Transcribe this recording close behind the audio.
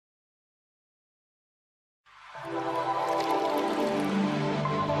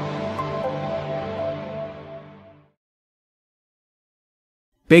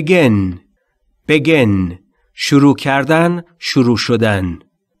begin begin شروع کردن شروع شدن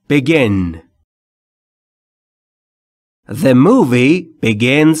begin. The movie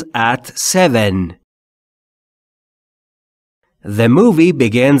begins at 7. The movie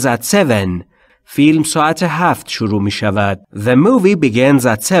begins at 7. فیلم ساعت 7 شروع می شود. The movie begins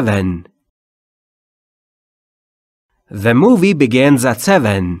at 7. The movie begins at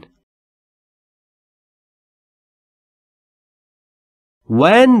 7.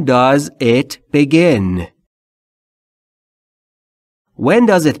 When does it begin? When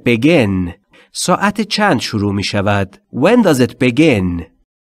does it begin? ساعت چند شروع می شود؟ When does it begin?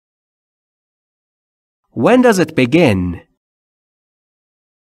 When does it begin?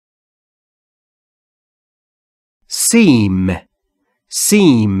 seem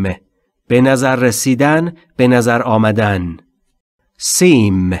seem به نظر رسیدن به نظر آمدن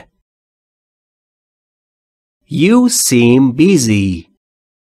seem. You seem busy.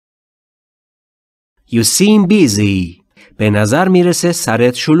 You seem busy. به نظر میرسه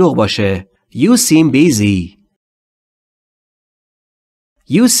سرت شلوغ باشه. You seem busy.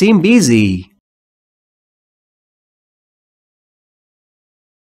 You seem busy.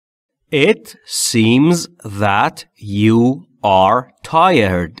 It seems that you are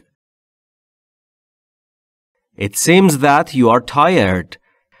tired. It seems that you are tired.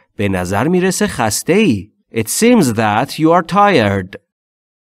 به نظر میرسه خسته ای. It seems that you are tired.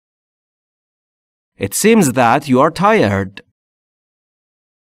 It seems that you are tired.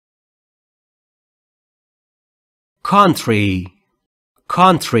 Country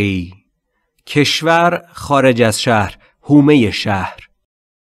country کشور خارج از شهر حومه شهر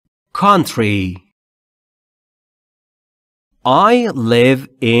country. I live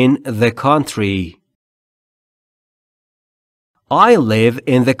in the country. I live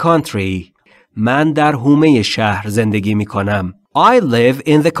in the country. من در حومه شهر زندگی می کنم. I live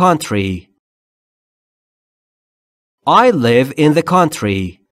in the country. I live in the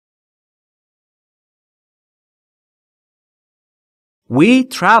country. We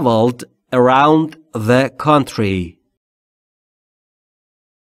traveled around the country.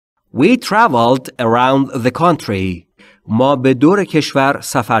 We traveled around the country. ما به دور کشور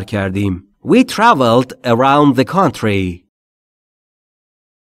سفر کردیم. We traveled around the country.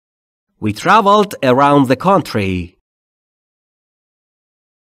 We traveled around the country.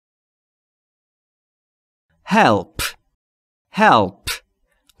 Help help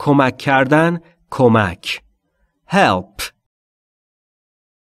کمک کردن کمک help.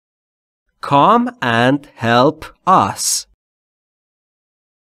 Come and help us.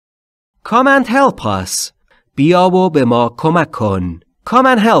 Come and help us. بیا و به ما کمک کن. Come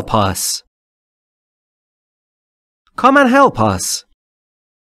and help us. Come and help us.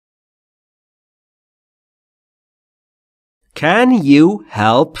 Can you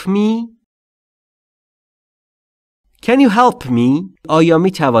help me? Can you help me? آیا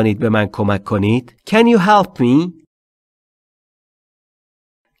می توانید به من کمک کنید؟ Can you help me?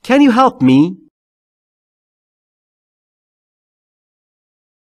 Can you help me?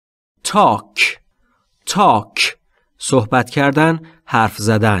 Talk talk صحبت کردن حرف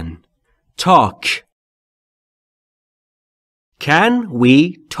زدن talk. Can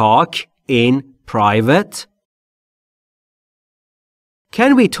we talk in private?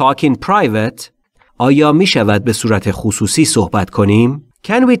 Can we talk in private? آیا می شود به صورت خصوصی صحبت کنیم؟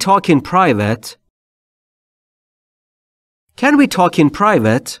 Can we talk in private? Can we talk in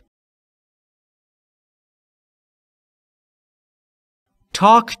private?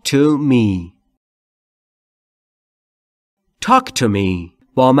 Talk to me. Talk to me.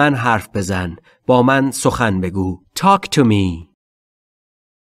 با من حرف بزن. با من سخن بگو. Talk to me.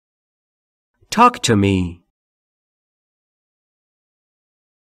 Talk to me.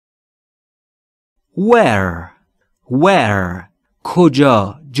 Where where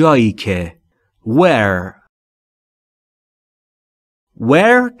کجا جایی که where.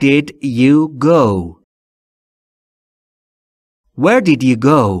 Where did you go? Where did you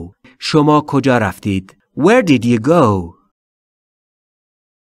go? شما کجا رفتید؟ Where did you go?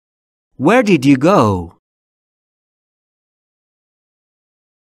 Where did you go?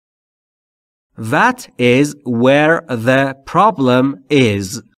 That is where the problem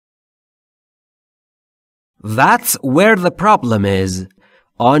is. That's where the problem is.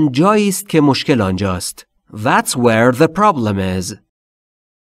 آنجایی است که مشکل آنجاست. That's where the problem is.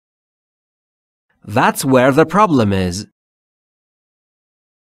 That's where the problem is.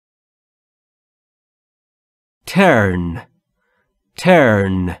 Turn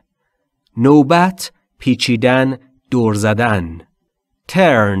turn نوبت پیچیدن، دور زدن.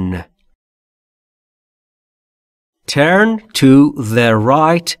 Turn. Turn to the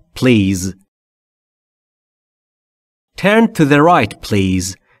right, please. Turn to the right,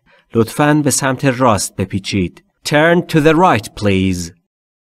 please. لطفاً به سمت راست بپیچید. Turn to the right, please.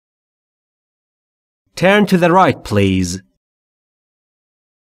 Turn to the right, please.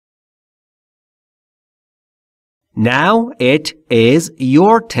 Now it is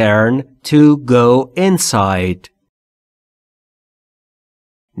your turn to go inside.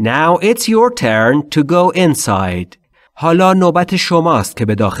 Now it's your turn to go inside. حالا نوبت شماست که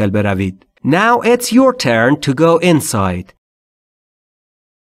به داخل بروید. Now it's your turn to go inside.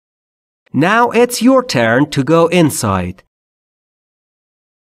 Now it's your turn to go inside.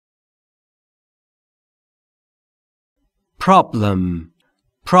 Problem.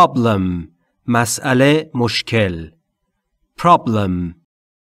 Problem. مسئله مشکل. Problem.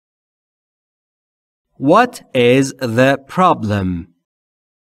 What is the problem?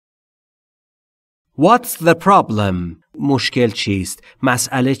 What's the problem? مشکل چیست؟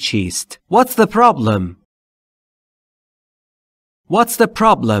 مسئله چیست؟ What's the problem? What's the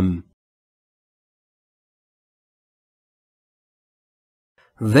problem?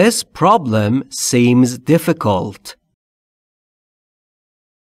 This problem seems difficult.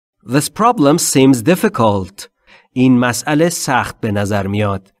 This problem seems difficult. این مسئله سخت به نظر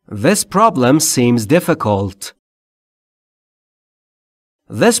میاد. This problem seems difficult.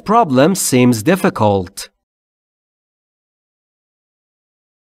 This problem seems difficult.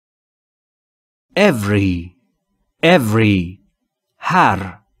 Every. Every.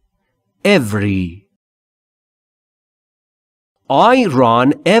 هر. Every. I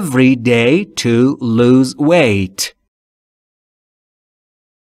run every day to lose weight.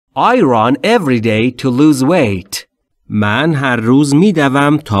 I run every day to lose weight. من هر روز می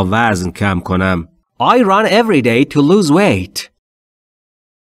دوم تا وزن کم کنم. I run every day to lose weight.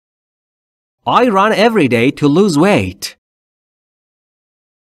 I run every day to lose weight.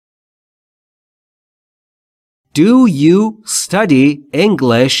 Do you study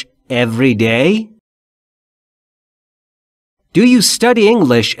English every day? Do you study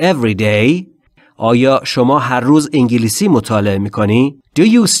English every day? آیا شما هر روز انگلیسی مطالعه می‌کنی؟ Do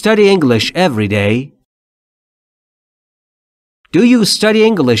you study English every day? Do you study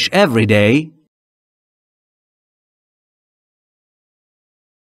English every day?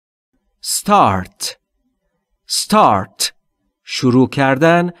 Start. Start. شروع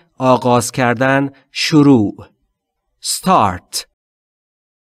کردن، آغاز کردن، شروع. Start.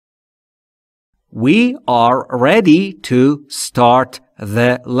 We are ready to start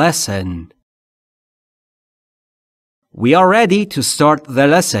the lesson. We are ready to start the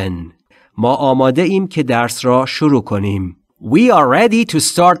lesson. ما آماده ایم که درس را شروع کنیم. We are ready to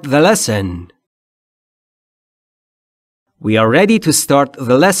start the lesson. We are ready to start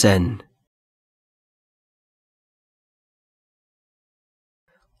the lesson.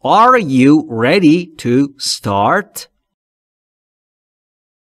 Are you ready to start?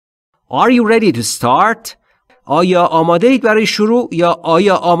 Are you ready to start? آیا آماده اید برای شروع یا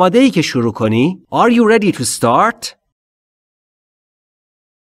آیا آماده ای که شروع کنی؟ Are you ready to start?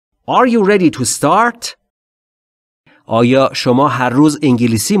 Are you ready to start? آیا شما هر روز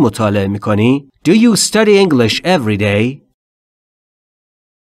انگلیسی مطالعه می‌کنی؟ Do you study English every day?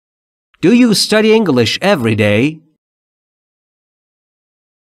 Do you study English every day?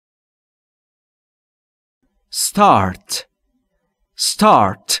 Start.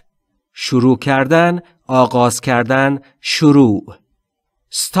 Start. شروع کردن، آغاز کردن، شروع.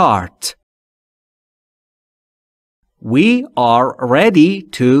 Start. We are ready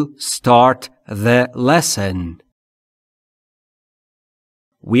to start the lesson.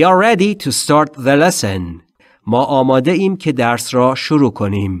 We are ready to start the lesson. ما آماده ایم که درس را شروع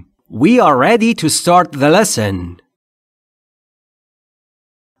کنیم. We are ready to start the lesson.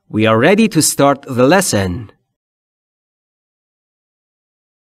 We are ready to start the lesson.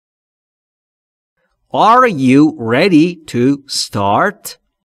 Are you ready to start?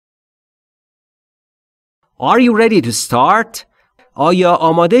 Are you ready to start? آیا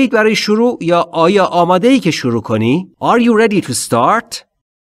آماده اید برای شروع یا آیا آماده ای که شروع کنی؟ Are you ready to start?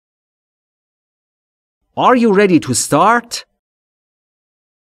 Are you ready to start?